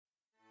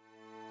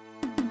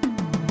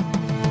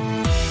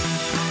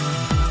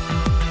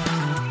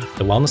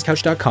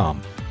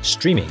thewellnesscouch.com,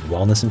 streaming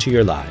wellness into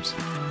your lives.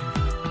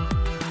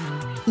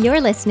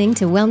 You're listening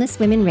to Wellness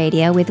Women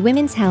Radio with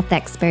women's health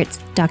experts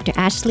Dr.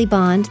 Ashley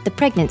Bond, the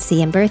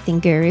pregnancy and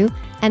birthing guru,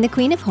 and the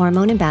queen of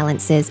hormone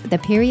imbalances, the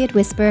period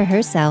whisperer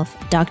herself,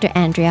 Dr.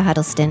 Andrea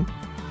Huddleston.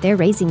 They're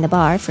raising the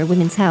bar for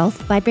women's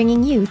health by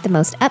bringing you the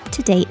most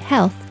up-to-date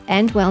health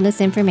and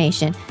wellness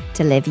information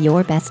to live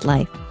your best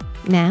life.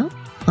 Now,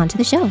 on to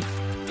the show.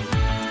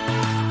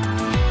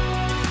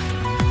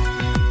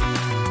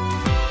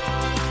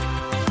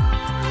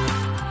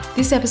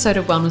 This episode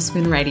of Wellness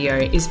Women Radio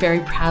is very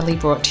proudly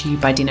brought to you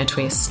by Dinner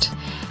Twist.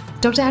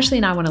 Dr. Ashley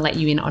and I want to let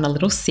you in on a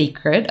little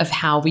secret of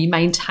how we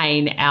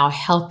maintain our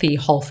healthy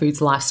whole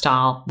foods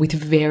lifestyle with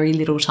very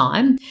little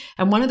time.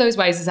 And one of those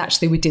ways is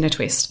actually with Dinner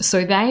Twist.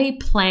 So they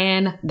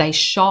plan, they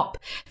shop,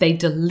 they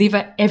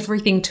deliver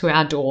everything to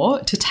our door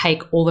to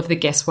take all of the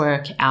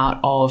guesswork out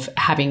of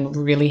having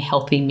really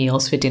healthy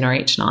meals for dinner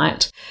each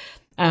night.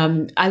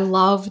 I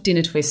love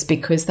Dinner Twist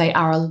because they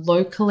are a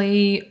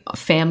locally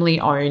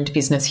family-owned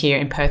business here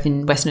in Perth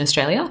in Western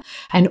Australia,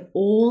 and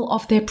all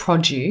of their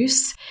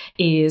produce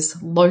is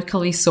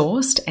locally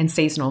sourced and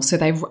seasonal. So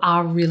they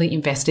are really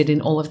invested in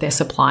all of their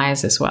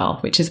suppliers as well,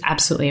 which is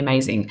absolutely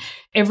amazing.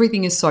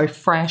 Everything is so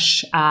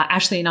fresh.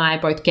 Ashley and I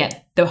both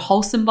get the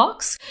Wholesome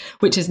box,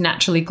 which is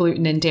naturally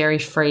gluten and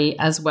dairy-free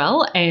as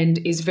well, and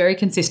is very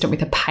consistent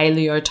with a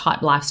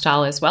paleo-type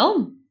lifestyle as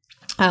well.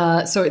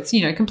 So it's,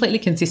 completely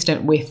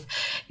consistent with,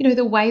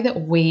 the way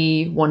that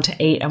we want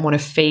to eat and want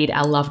to feed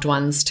our loved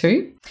ones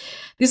too.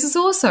 This is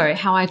also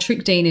how I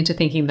tricked Dean into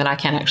thinking that I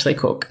can actually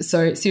cook.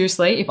 So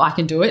seriously, if I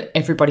can do it,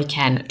 everybody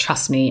can,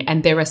 trust me.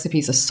 And their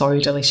recipes are so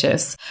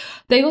delicious.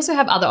 They also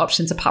have other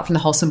options apart from the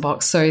Wholesome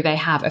box. So they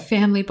have a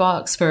family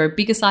box for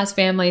bigger size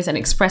families, an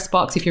express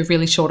box if you're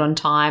really short on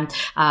time,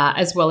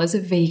 as well as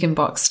a vegan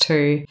box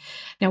too.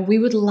 Now, we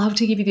would love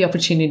to give you the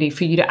opportunity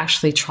for you to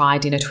actually try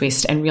Dinner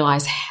Twist and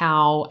realize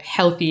how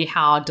healthy,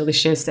 how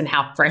delicious, and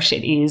how fresh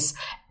it is,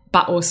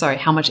 but also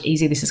how much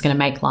easier this is going to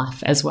make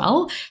life as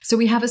well. So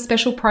we have a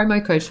special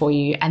promo code for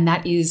you, and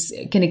that is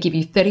going to give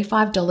you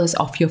 $35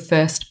 off your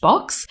first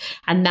box,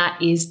 and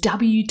that is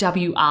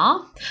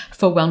WWR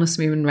for Wellness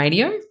Women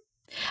Radio.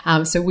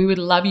 So we would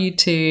love you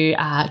to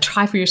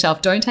try for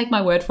yourself. Don't take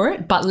my word for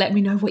it, but let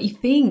me know what you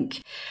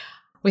think.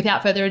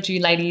 Without further ado,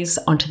 ladies,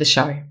 onto the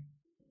show.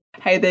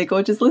 Hey there,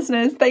 gorgeous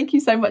listeners. Thank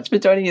you so much for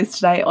joining us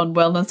today on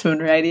Wellness Women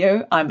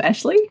Radio. I'm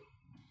Ashley.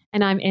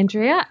 And I'm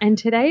Andrea, and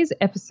today's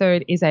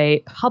episode is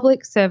a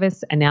public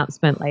service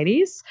announcement,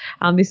 ladies.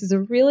 This is a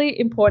really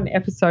important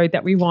episode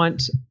that we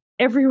want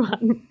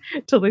everyone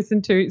to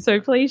listen to.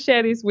 So please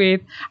share this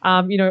with,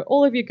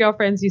 all of your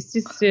girlfriends, your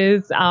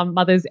sisters,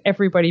 mothers,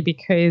 everybody,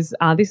 because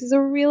this is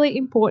a really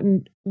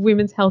important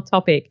women's health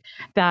topic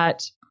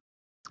that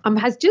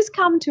has just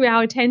come to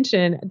our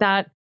attention,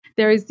 that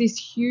there is this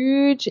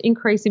huge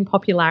increase in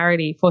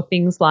popularity for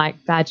things like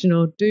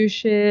vaginal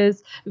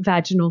douches,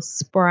 vaginal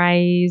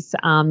sprays,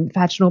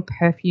 vaginal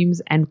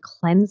perfumes, and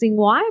cleansing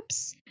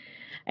wipes.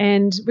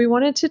 And we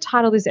wanted to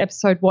title this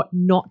episode "What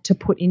Not to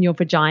Put in Your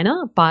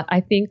Vagina," but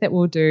I think that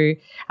we'll do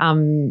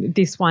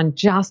this one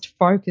just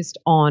focused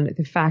on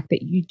the fact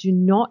that you do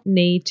not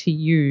need to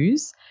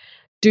use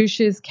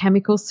douches,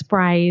 chemical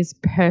sprays,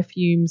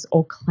 perfumes,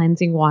 or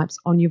cleansing wipes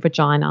on your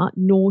vagina,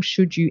 nor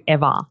should you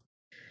ever.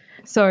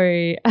 So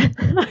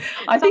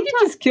I think you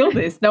just killed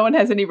this. No one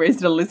has any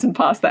reason to listen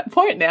past that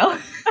point now.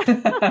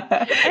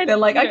 They're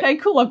like, okay,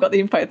 cool, I've got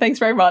the info. Thanks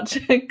very much.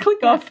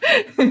 Click off.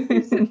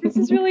 This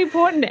is really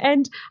important.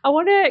 And I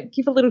want to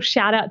give a little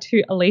shout out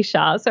to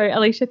Alicia. So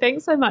Alicia,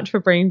 thanks so much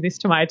for bringing this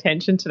to my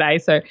attention today.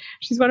 So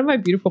she's one of my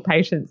beautiful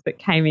patients that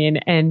came in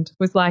and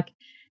was like,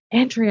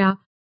 Andrea,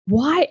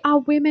 why are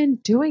women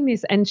doing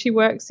this? And she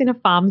works in a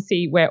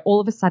pharmacy where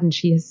all of a sudden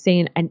she has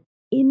seen an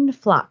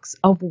influx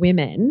of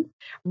women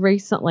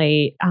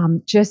recently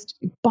just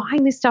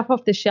buying this stuff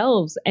off the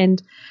shelves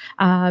and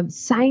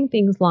saying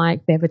things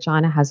like their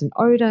vagina has an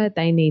odor,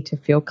 they need to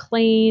feel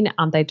clean,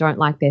 they don't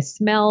like their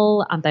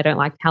smell, they don't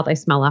like how they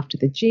smell after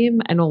the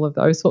gym, and all of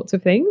those sorts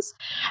of things.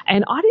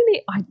 And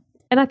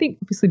I think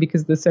obviously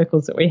because of the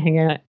circles that we hang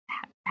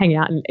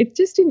out, and it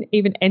just didn't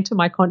even enter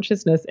my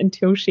consciousness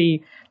until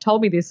she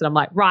told me this, and I'm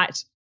like,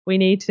 right, we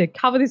need to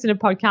cover this in a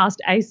podcast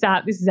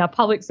ASAP. This is our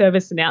public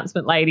service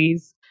announcement,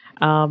 ladies.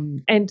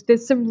 And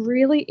there's some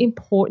really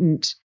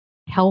important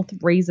health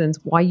reasons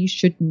why you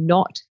should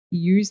not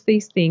use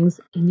these things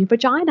in your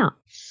vagina.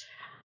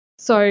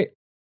 So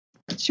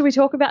should we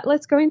talk about,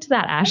 let's go into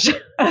that, Ash.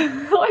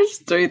 Let's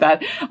do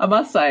that. I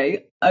must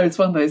say, it's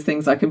one of those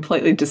things I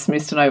completely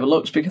dismissed and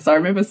overlooked, because I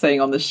remember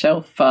seeing on the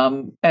shelf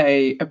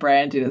a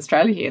brand in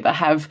Australia here that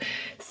have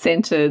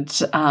scented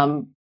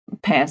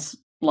pants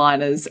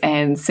liners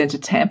and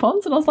scented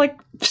tampons. And I was like,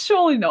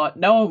 surely not.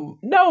 No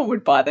one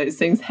would buy those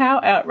things. How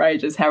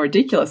outrageous, how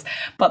ridiculous.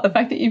 But the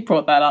fact that you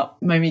brought that up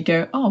made me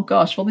go, oh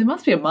gosh, well, there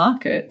must be a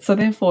market. So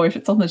therefore, if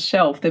it's on the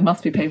shelf, there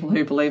must be people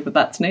who believe that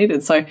that's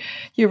needed. So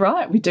you're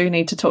right. We do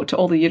need to talk to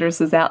all the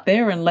uteruses out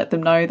there and let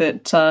them know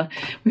that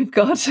we've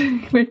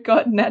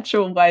got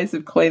natural ways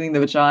of cleaning the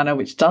vagina,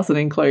 which doesn't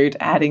include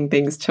adding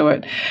things to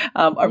it.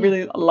 I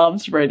really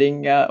loved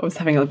reading, I was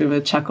having a bit of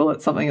a chuckle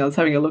at something I was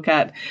having a look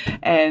at,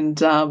 and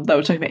they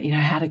were talking about,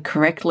 how to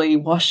correctly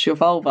wash your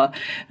vulva.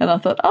 And I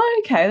thought,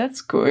 oh, okay,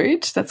 that's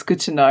good. That's good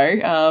to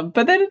know.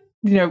 But then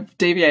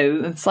deviated.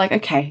 And it's like,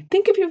 okay,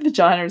 think of your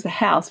vagina as a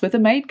house where the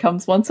maid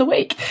comes once a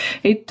week.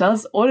 It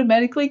does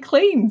automatically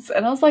cleans.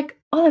 And I was like,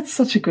 oh, that's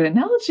such a good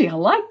analogy. I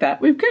like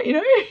that. We've got,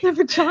 The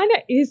vagina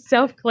is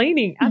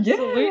self-cleaning.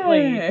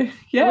 Absolutely.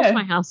 Yeah. I wish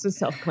my house was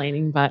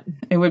self-cleaning, but...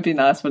 It would be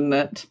nice, wouldn't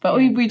it? But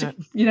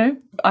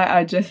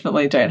I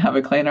definitely don't have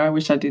a cleaner. I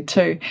wish I did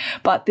too.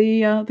 But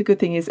the good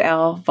thing is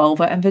our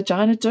vulva and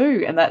vagina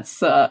do. And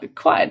that's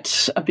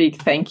quite a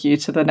big thank you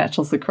to the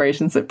natural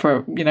secretions it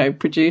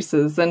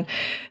produces. And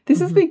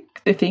this is the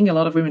thing a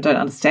lot of women don't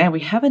understand. We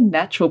have a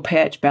natural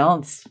pH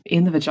balance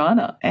in the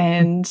vagina,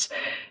 and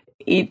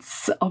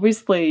it's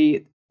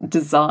obviously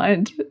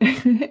designed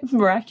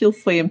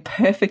miraculously and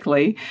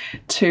perfectly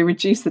to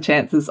reduce the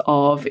chances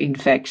of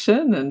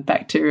infection and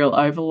bacterial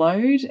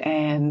overload,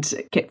 and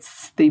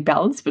gets the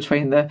balance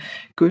between the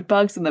good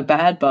bugs and the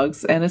bad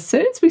bugs. And as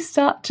soon as we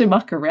start to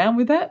muck around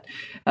with that,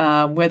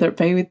 whether it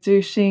be with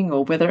douching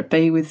or whether it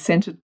be with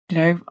scented,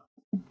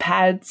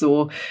 pads,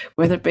 or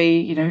whether it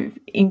be,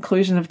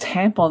 inclusion of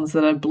tampons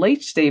that are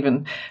bleached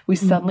even, we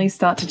suddenly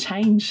start to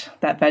change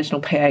that vaginal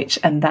pH,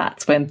 and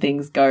that's when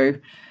things go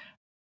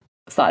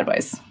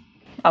sideways,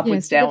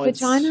 upwards,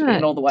 downwards,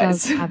 in all the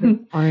ways. Does have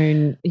its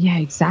own,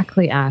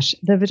 exactly, Ash.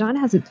 The vagina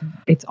has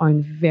its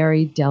own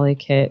very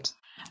delicate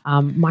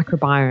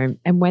microbiome.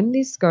 And when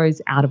this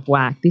goes out of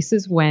whack, this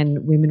is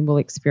when women will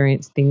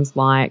experience things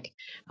like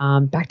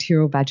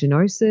bacterial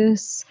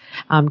vaginosis,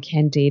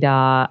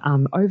 candida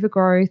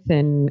overgrowth,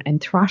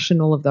 and thrush,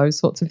 and all of those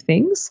sorts of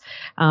things.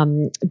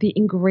 The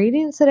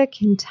ingredients that are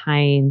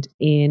contained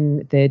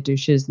in the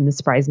douches and the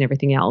sprays and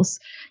everything else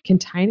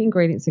contain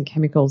ingredients and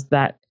chemicals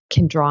that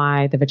can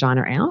dry the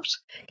vagina out,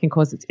 can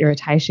cause its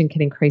irritation,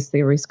 can increase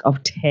the risk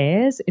of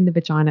tears in the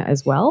vagina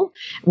as well,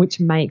 which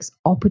makes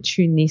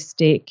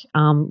opportunistic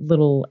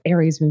little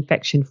areas of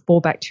infection for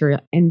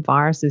bacteria and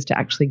viruses to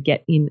actually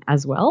get in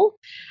as well.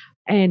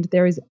 And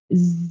there is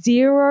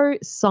zero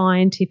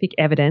scientific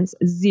evidence,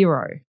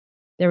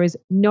 there is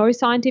no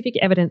scientific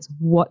evidence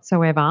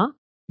whatsoever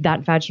that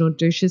vaginal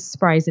douches,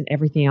 sprays, and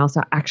everything else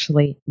are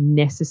actually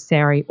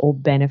necessary or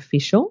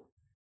beneficial.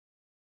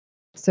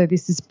 So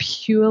this is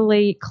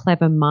purely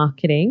clever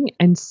marketing,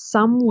 and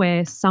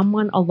somewhere,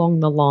 someone along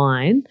the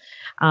line,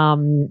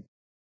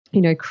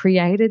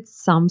 created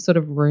some sort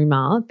of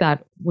rumor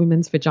that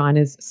women's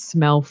vaginas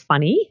smell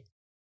funny,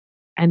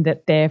 and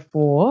that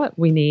therefore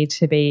we need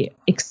to be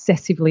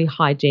excessively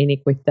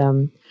hygienic with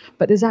them.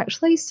 But there's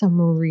actually some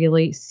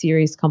really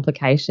serious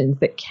complications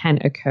that can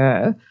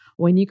occur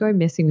when you go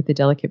messing with the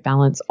delicate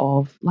balance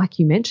of, like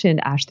you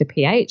mentioned, Ash, the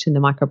pH and the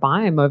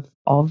microbiome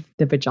of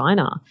the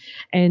vagina.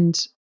 And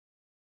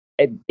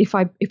if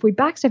we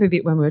backstep a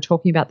bit when we were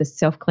talking about the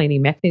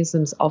self-cleaning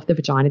mechanisms of the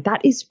vagina,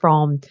 that is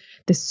from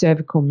the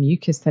cervical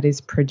mucus that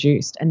is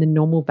produced and the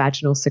normal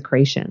vaginal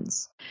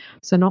secretions.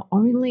 So not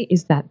only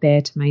is that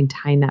there to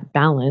maintain that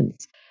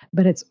balance,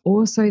 but it's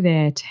also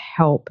there to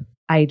help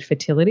aid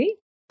fertility.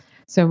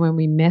 So when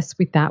we mess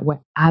with that,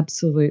 we're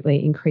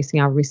absolutely increasing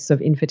our risks of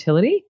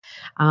infertility.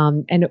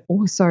 And it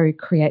also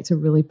creates a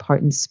really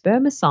potent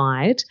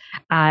spermicide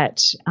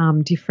at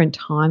different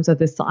times of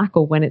the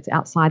cycle when it's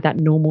outside that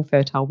normal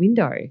fertile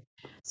window.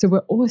 So we're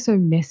also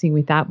messing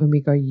with that when we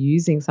go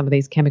using some of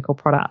these chemical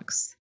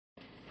products.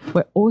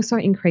 We're also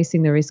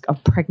increasing the risk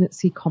of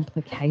pregnancy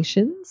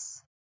complications.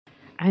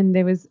 And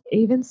there was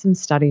even some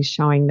studies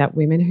showing that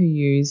women who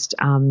used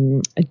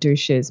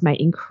douches may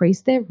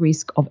increase their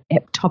risk of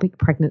ectopic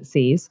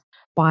pregnancies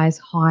by as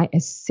high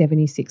as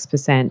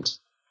 76%.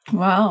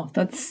 Wow,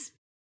 that's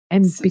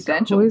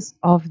substantial. Because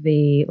of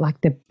the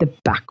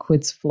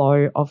backwards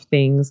flow of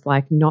things,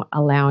 like not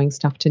allowing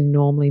stuff to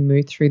normally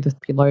move through the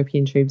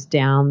fallopian tubes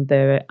down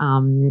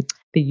the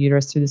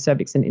uterus through the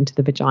cervix and into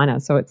the vagina.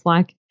 So it's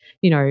like,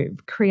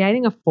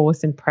 creating a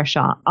force and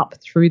pressure up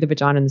through the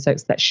vagina and the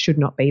cervix that should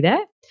not be there.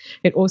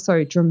 It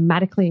also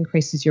dramatically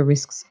increases your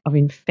risks of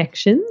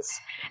infections,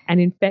 and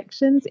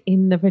infections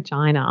in the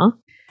vagina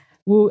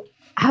will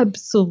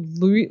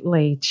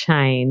absolutely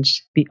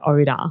change the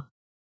odor,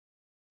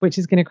 which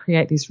is going to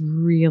create this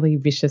really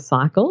vicious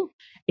cycle.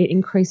 It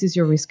increases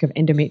your risk of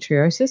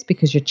endometriosis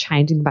because you're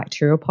changing the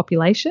bacterial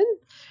population.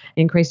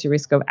 Increase your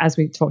risk of, as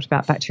we talked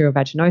about, bacterial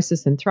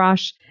vaginosis and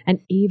thrush,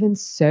 and even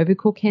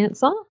cervical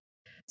cancer.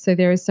 So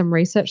there is some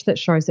research that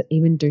shows that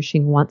even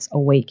douching once a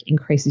week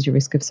increases your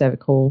risk of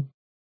cervical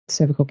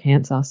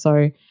cancer.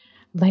 So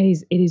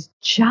ladies, it is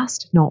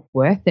just not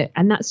worth it.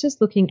 And that's just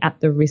looking at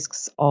the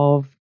risks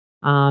of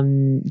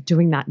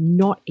doing that,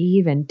 not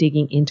even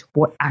digging into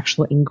what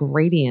actual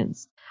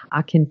ingredients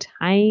are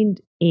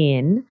contained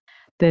in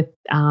the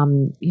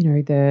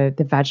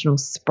the vaginal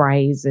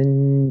sprays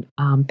and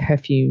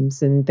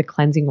perfumes and the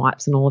cleansing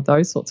wipes and all of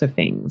those sorts of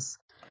things.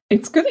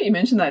 It's good that you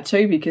mentioned that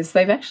too, because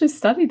they've actually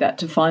studied that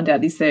to find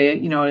out, is there,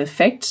 an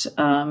effect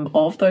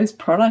of those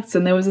products?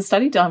 And there was a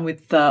study done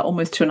with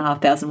almost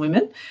 2,500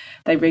 women.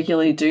 They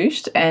regularly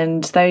douched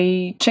and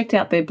they checked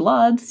out their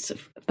bloods.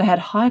 They had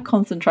high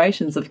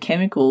concentrations of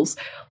chemicals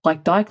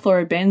like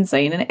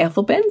dichlorobenzene and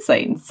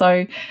ethylbenzene.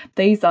 So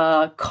these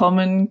are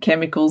common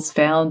chemicals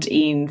found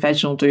in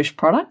vaginal douche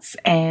products,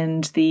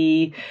 and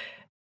the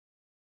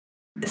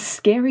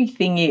scary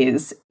thing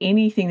is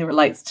anything that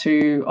relates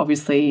to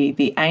obviously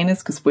the anus,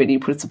 because where do you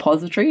put a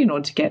suppository in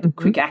order to get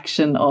quick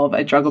action of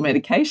a drug or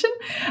medication,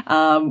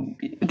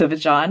 the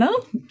vagina,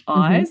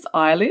 eyes,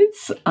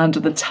 eyelids, under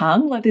the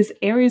tongue, like there's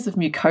areas of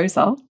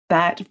mucosa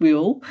that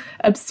will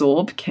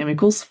absorb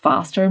chemicals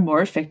faster and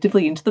more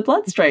effectively into the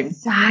bloodstream.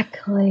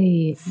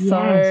 Exactly.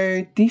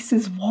 So this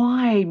is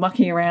why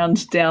mucking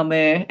around down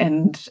there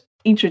and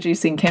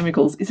introducing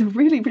chemicals is a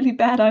really, really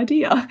bad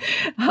idea.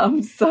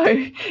 So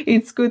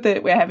it's good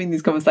that we're having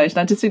this conversation.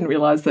 I just didn't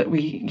realise that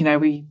we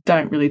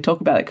don't really talk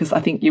about it, because I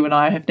think you and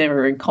I have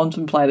never even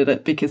contemplated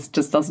it, because it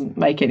just doesn't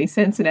make any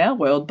sense in our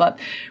world. But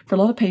for a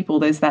lot of people,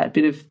 there's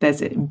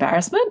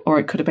embarrassment, or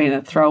it could have been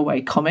a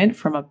throwaway comment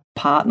from a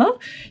partner,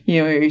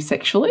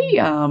 sexually.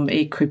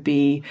 It could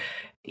be,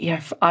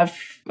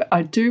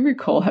 I do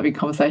recall having a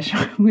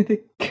conversation with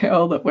a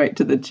girl that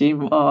worked at the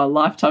gym a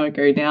lifetime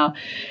ago now,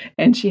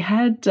 and she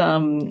had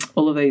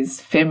all of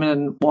these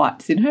feminine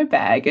wipes in her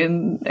bag,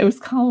 and it was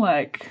kind of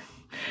like,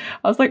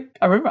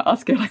 I remember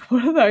asking her, like,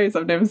 what are those?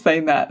 I've never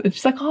seen that. And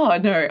she's like, oh,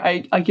 no,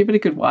 I give it a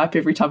good wipe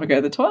every time I go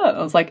to the toilet. And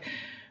I was like,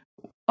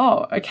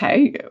 oh,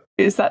 okay,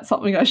 is that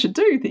something I should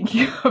do?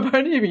 Thinking I've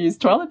only ever used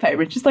toilet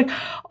paper. And she's like,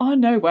 oh,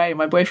 no way.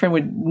 My boyfriend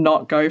would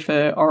not go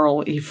for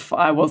oral if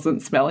I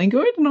wasn't smelling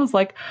good. And I was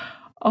like,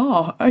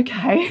 oh,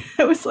 okay.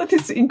 It was like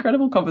this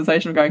incredible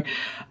conversation of going,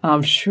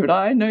 should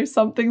I know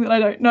something that I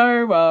don't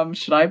know?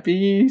 Should I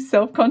be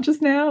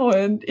self-conscious now?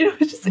 And,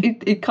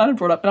 it kind of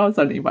brought up, and I was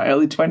only in my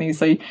early 20s.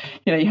 So,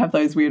 you have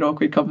those weird,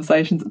 awkward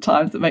conversations at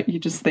times that make you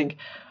just think,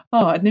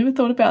 oh, I'd never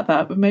thought about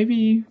that, but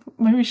maybe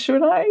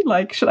should I?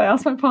 Like, should I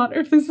ask my partner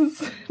if this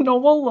is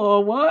normal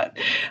or what?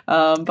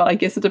 But I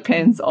guess it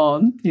depends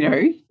on,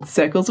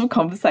 circles of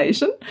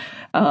conversation.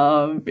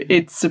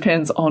 It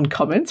depends on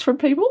comments from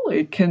people.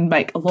 It can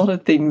make a lot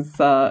of things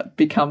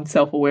become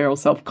self-aware or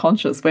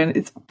self-conscious when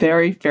it's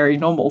very, very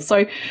normal.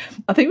 So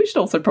I think we should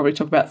also probably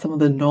talk about some of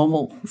the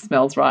normal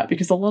smells, right?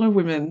 Because a lot of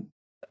women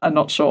are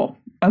not sure.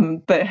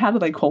 How do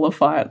they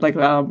qualify it? Like,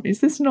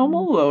 is this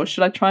normal, or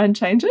should I try and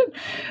change it?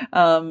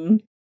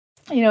 And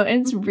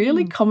it's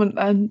really common.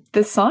 And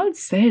the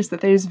science says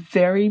that there's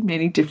very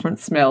many different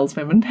smells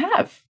women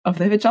have of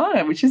their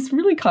vagina, which is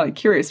really kind of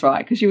curious,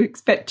 right? Because you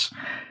expect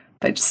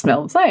they just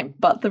smell the same.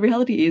 But the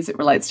reality is it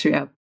relates to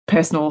our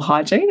personal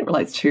hygiene, it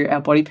relates to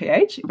our body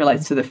pH, it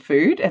relates to the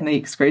food and the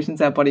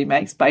excretions our body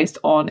makes based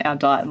on our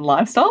diet and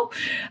lifestyle.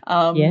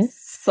 Yes.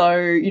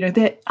 So,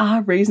 there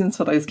are reasons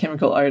for those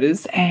chemical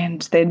odours,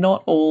 and they're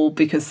not all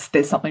because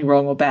there's something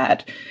wrong or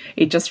bad.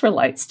 It just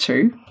relates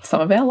to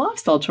some of our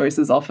lifestyle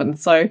choices often.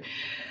 So,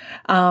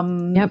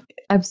 yep,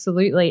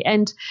 absolutely.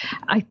 And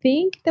I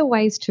think the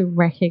ways to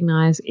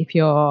recognise if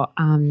your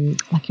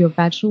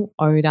vaginal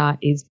odour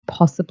is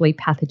possibly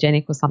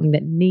pathogenic or something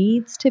that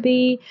needs to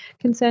be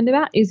concerned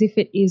about is if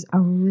it is a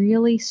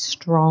really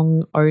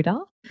strong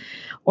odour,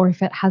 or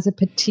if it has a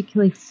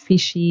particularly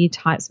fishy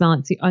type smell.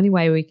 It's the only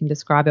way we can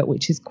describe it,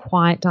 which is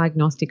quite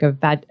diagnostic of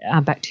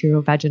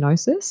bacterial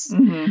vaginosis.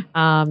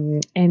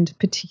 And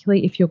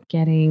particularly if you're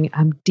getting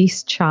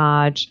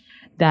discharge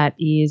that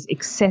is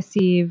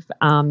excessive,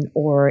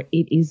 or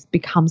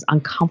becomes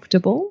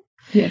uncomfortable.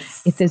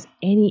 Yes. If there's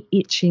any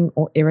itching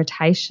or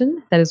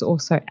irritation, that is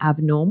also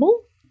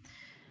abnormal.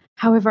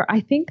 However, I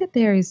think that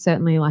there is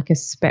certainly like a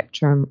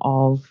spectrum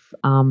of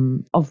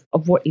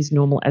what is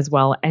normal as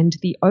well. And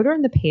the odor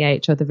and the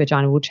pH of the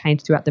vagina will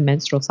change throughout the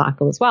menstrual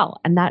cycle as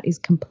well. And that is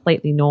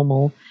completely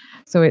normal.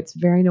 So it's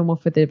very normal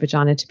for the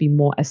vagina to be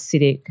more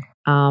acidic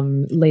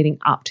leading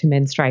up to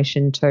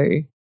menstruation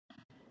too.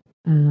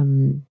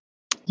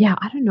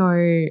 I don't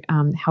know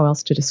how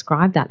else to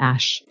describe that,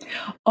 Ash.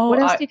 What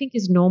else do you think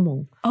is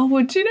normal? Oh,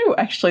 well, do you know,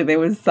 actually,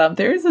 there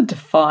is a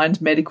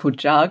defined medical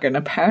jargon,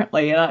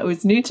 apparently, and it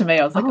was new to me.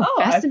 I was like,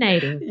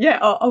 fascinating.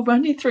 I'll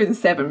run you through the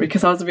 7,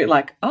 because I was a bit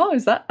like, oh,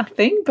 is that a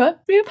thing?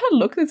 But we've had a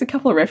look. There's a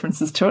couple of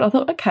references to it. I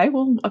thought, okay,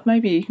 well,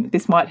 maybe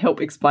this might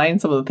help explain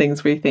some of the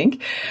things we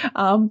think.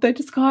 They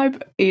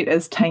describe it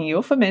as tangy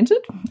or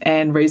fermented,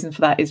 and reason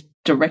for that is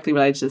directly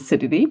related to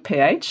acidity,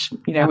 pH.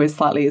 We're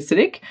slightly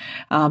acidic.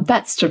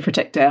 That's to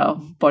protect our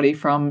body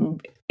from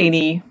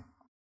any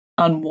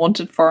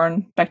unwanted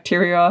foreign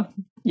bacteria,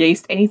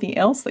 yeast, anything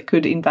else that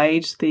could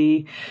invade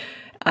the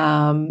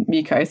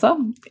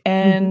mucosa,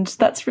 and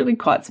that's really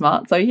quite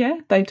smart. So yeah,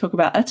 they talk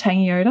about a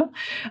tangy odor.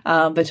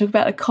 They talk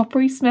about a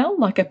coppery smell,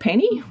 like a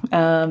penny.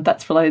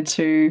 That's related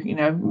to,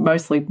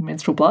 mostly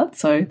menstrual blood.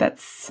 So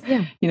that's,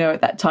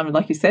 at that time,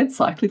 like you said,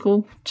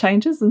 cyclical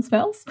changes and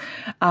smells.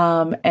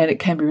 And it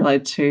can be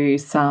related to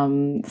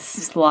some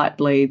slight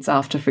bleeds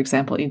after, for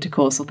example,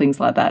 intercourse or things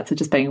like that. So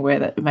just being aware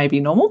that it may be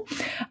normal.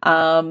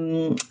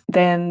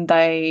 Then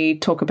they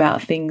talk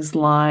about things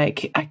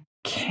like a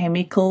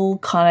chemical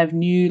kind of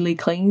newly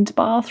cleaned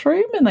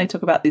bathroom, and they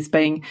talk about this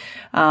being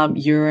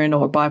urine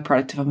or a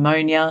byproduct of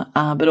ammonia,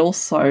 but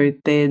also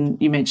then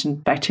you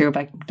mentioned bacterial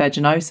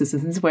vaginosis.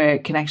 This is where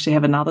it can actually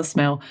have another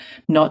smell,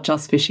 not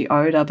just fishy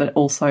odour, but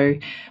also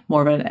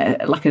more of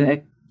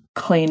a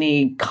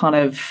cleany kind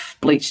of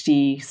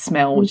bleachy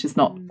smell, which is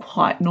not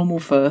quite normal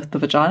for the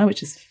vagina,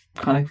 which is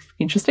kind of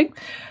interesting.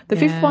 The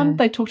fifth one,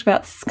 they talked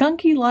about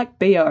skunky like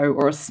BO,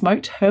 or a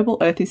smoked herbal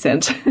earthy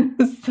scent.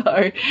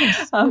 So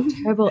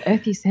herbal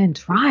earthy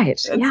scent,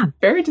 right? Yeah,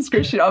 very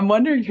descriptive. I'm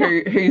wondering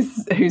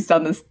who's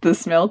done the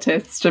smell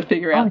tests to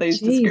figure out these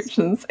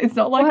descriptions. It's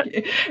not like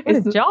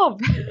it's a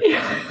job.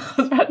 I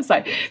was about to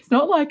say, it's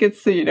not like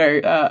it's a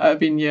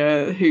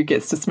Vinya who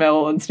gets to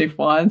smell and sniff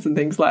wines and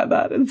things like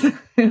that. It's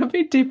a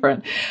bit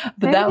different.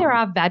 But maybe there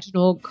are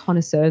vaginal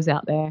connoisseurs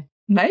out there.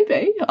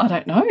 Maybe. I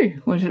don't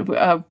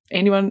know.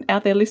 Anyone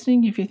out there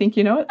listening, if you think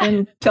you know it,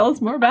 then tell us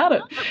more about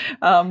it.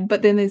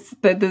 But then there's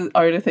the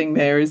odour thing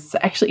there is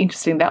actually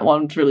interesting. That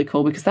one's really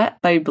cool because that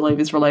they believe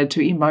is related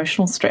to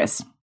emotional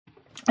stress.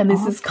 And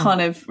this is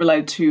kind of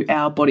related to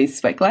our body's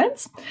sweat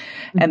glands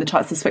and the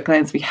types of sweat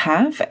glands we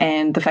have,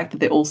 and the fact that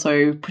they're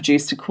also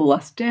produced to cool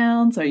us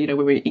down. So,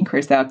 when we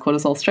increase our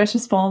cortisol stress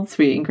response,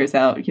 we increase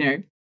our,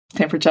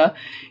 temperature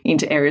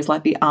into areas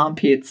like the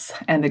armpits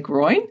and the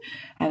groin.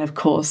 And of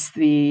course,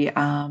 the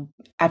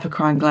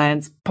apocrine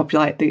glands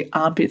populate the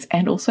armpits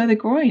and also the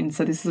groin.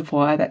 So this is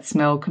why that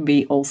smell can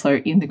be also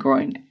in the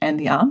groin and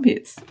the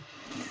armpits.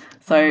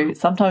 So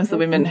sometimes the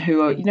women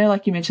who are,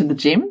 like you mentioned, the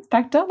gym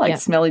factor, like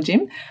smelly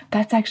gym,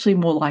 that's actually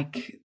more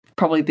like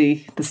probably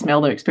the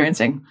smell they're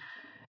experiencing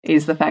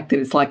is the fact that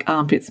it's like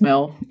armpit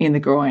smell in the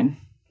groin.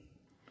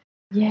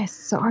 Yes,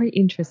 so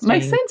interesting.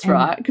 Makes sense,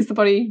 right? Because the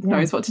body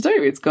knows what to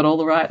do. It's got all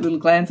the right little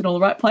glands in all the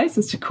right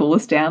places to cool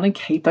us down and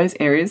keep those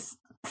areas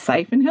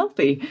safe and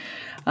healthy.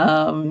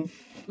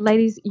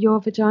 Ladies, your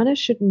vagina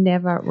should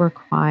never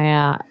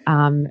require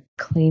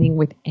cleaning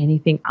with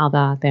anything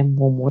other than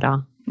warm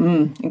water.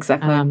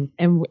 Exactly.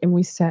 And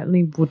we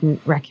certainly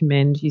wouldn't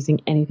recommend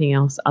using anything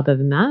else other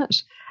than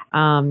that.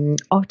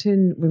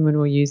 Often women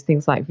will use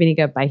things like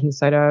vinegar, baking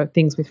soda,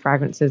 things with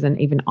fragrances, and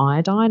even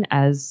iodine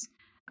as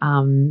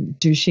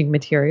douching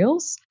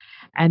materials.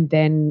 And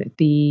then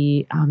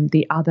the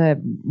other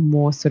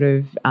more sort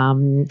of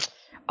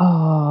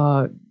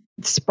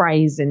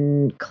sprays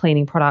and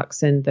cleaning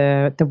products and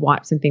the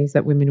wipes and things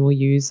that women will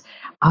use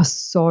are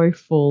so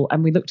full,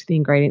 and we looked at the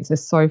ingredients, they're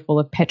so full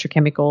of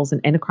petrochemicals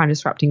and endocrine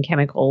disrupting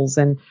chemicals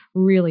and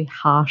really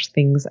harsh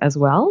things as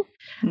well.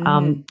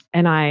 And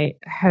I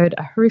heard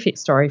a horrific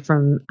story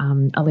from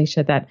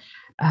Alicia that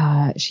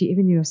she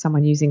even knew of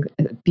someone using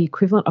the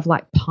equivalent of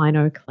like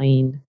Pino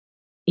Clean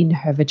in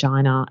her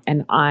vagina,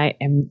 and I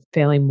am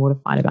fairly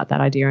mortified about that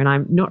idea, and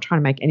I'm not trying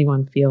to make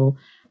anyone feel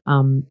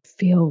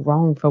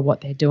wrong for what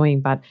they're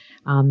doing, but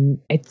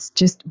it's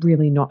just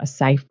really not a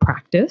safe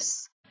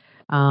practice,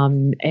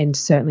 and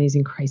certainly is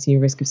increasing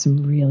your risk of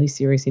some really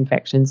serious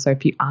infections. So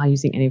if you are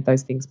using any of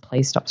those things,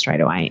 please stop straight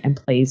away and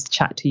please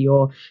chat to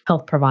your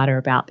health provider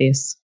about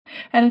this.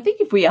 And I think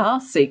if we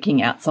are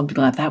seeking out something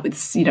like that with,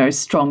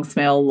 strong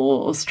smell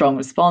or strong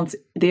response,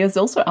 there's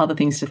also other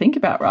things to think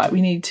about, right?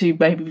 We need to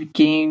maybe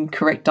begin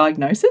correct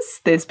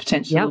diagnosis. There's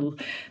potential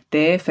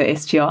there for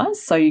STIs.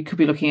 So you could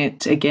be looking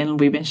at, again,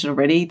 we mentioned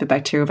already, the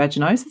bacterial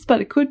vaginosis,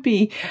 but it could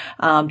be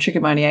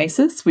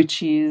trichomoniasis,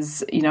 which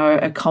is,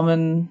 a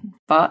common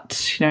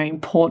but,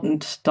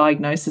 important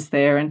diagnosis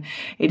there. And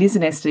it is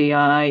an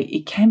STI.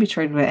 It can be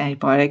treated with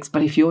antibiotics,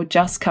 but if you're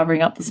just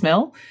covering up the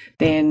smell,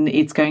 then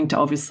it's going to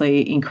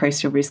obviously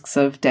increase your risks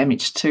of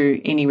damage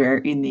to anywhere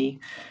in the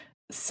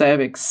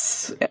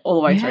cervix all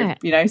the way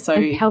through, so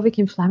and pelvic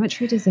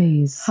inflammatory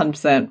disease.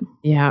 100%.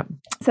 Yeah.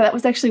 So that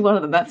was actually one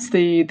of them. That's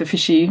the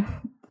fishy.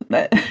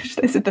 They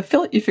said the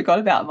fillet you forgot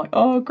about. I'm like,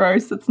 oh,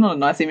 gross. That's not a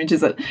nice image,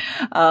 is it?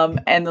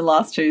 And the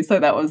last two, so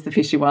that was the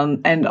fishy one.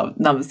 And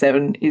number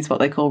 7 is what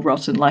they call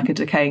rotten, like a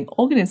decaying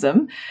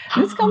organism.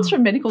 And this comes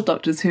from medical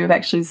doctors who have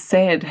actually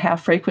said how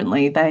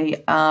frequently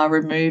they are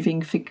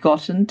removing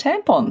forgotten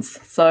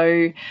tampons.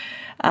 So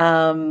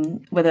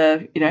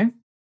whether,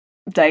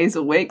 days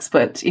or weeks,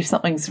 but if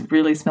something's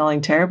really smelling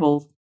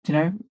terrible,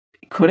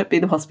 could it be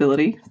the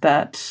possibility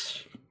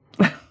that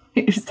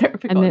is there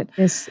and that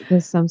there's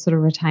some sort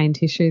of retained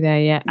tissue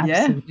there? Yeah,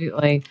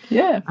 absolutely.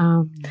 Yeah.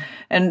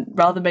 And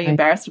rather than being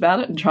embarrassed about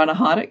it and trying to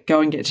hide it,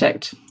 go and get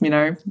checked.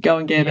 Go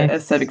and get a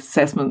cervix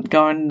assessment.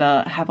 Go and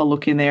have a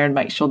look in there and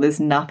make sure there's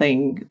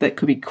nothing that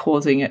could be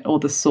causing it or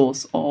the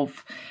source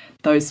of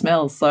those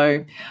smells.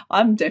 So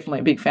I'm definitely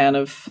a big fan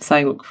of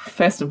saying, look,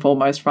 first and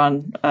foremost,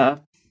 run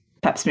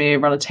pap smear,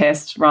 run a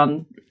test,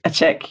 run a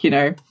check,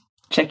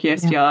 check your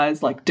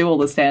STIs, like do all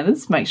the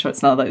standards, make sure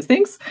it's none of those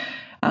things,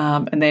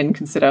 and then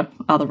consider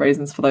other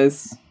reasons for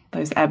those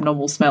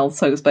abnormal smells,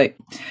 so to speak.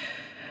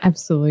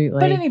 Absolutely.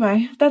 But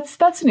anyway,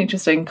 that's an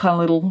interesting kind of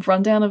little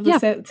rundown of the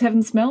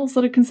 7 smells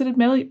that are considered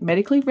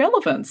medically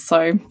relevant.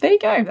 So there you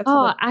go. That's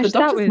what the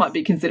doctors might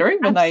be considering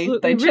when they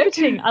check.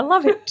 Riveting. I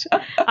love it.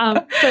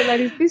 So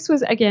ladies, this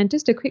was, again,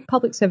 just a quick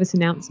public service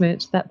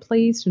announcement that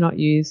please do not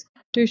use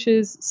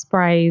douches,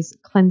 sprays,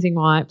 cleansing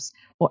wipes,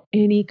 or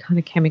any kind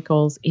of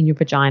chemicals in your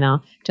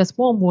vagina. Just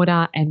warm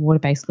water and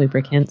water-based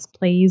lubricants,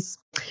 please.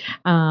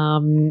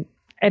 And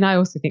I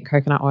also think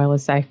coconut oil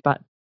is safe, but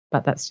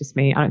that's just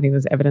me. I don't think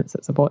there's evidence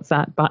that supports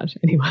that. But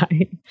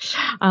anyway.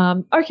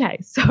 Okay.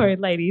 So,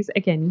 ladies,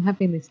 again, you have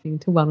been listening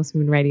to Wellness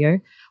Women Radio.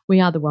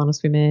 We are the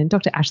Wellness Women,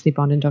 Dr. Ashley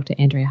Bond and Dr.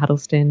 Andrea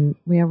Huddleston.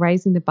 We are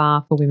raising the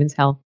bar for women's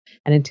health.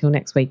 And until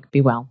next week,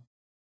 be well.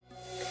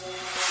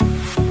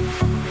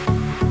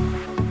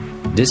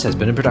 This has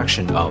been a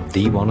production of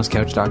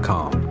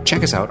TheWellnessCouch.com.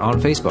 Check us out on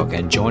Facebook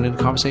and join in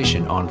the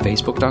conversation on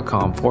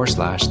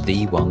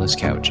Facebook.com/The Wellness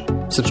Couch.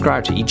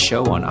 Subscribe to each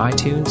show on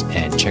iTunes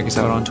and check us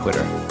out on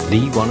Twitter.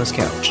 The Wellness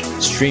Couch,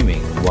 streaming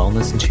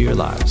wellness into your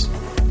lives.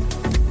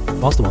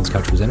 Whilst the Wellness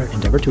Couch presenter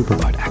endeavor to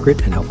provide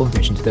accurate and helpful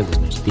information to their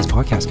listeners, these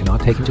podcasts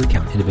cannot take into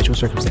account individual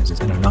circumstances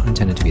and are not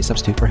intended to be a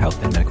substitute for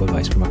health and medical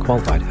advice from a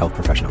qualified health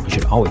professional. You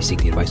should always seek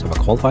the advice of a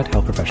qualified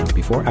health professional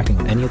before acting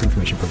on any of the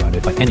information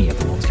provided by any of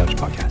the Wellness Couch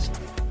podcasts.